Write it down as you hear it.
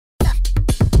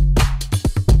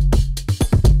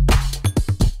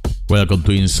Welcome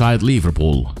to Inside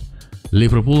Liverpool.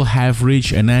 Liverpool have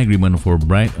reached an agreement for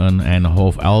Brighton and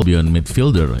Hove Albion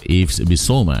midfielder Yves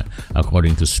Bissouma,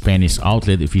 according to Spanish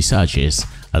outlet Visages,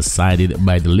 as cited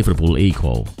by the Liverpool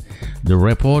Echo. The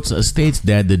report states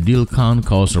that the deal can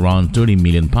cost around £30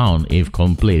 million if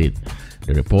completed.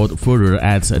 The report further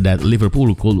adds that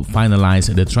Liverpool could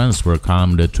finalize the transfer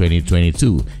come the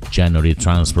 2022 January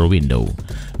transfer window.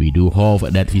 We do hope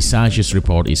that Visage's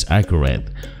report is accurate.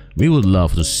 We would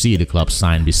love to see the club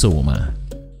sign Bissouma.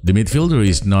 The midfielder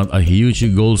is not a huge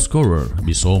goal scorer.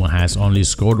 Bissouma has only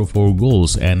scored 4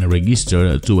 goals and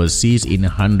registered 2 assists in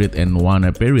 101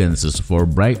 appearances for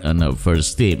Brighton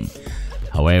first team.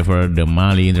 However, the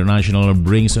Mali international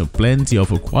brings plenty of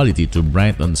quality to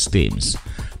Brighton's teams.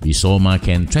 Bissouma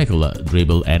can tackle,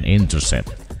 dribble and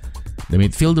intercept. The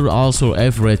midfielder also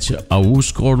averaged a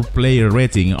WhoScored player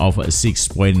rating of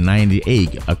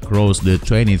 6.98 across the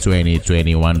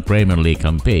 2020-21 Premier League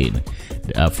campaign.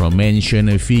 The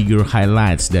aforementioned figure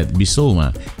highlights that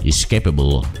Bissouma is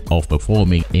capable of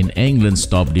performing in England's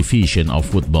top division of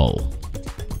football.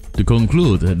 To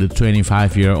conclude, the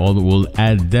 25-year-old will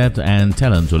add depth and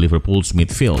talent to Liverpool's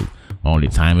midfield. Only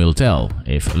time will tell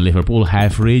if Liverpool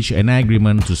have reached an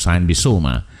agreement to sign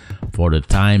Bissouma. For the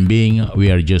time being,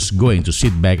 we are just going to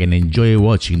sit back and enjoy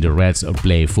watching the Reds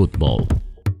play football.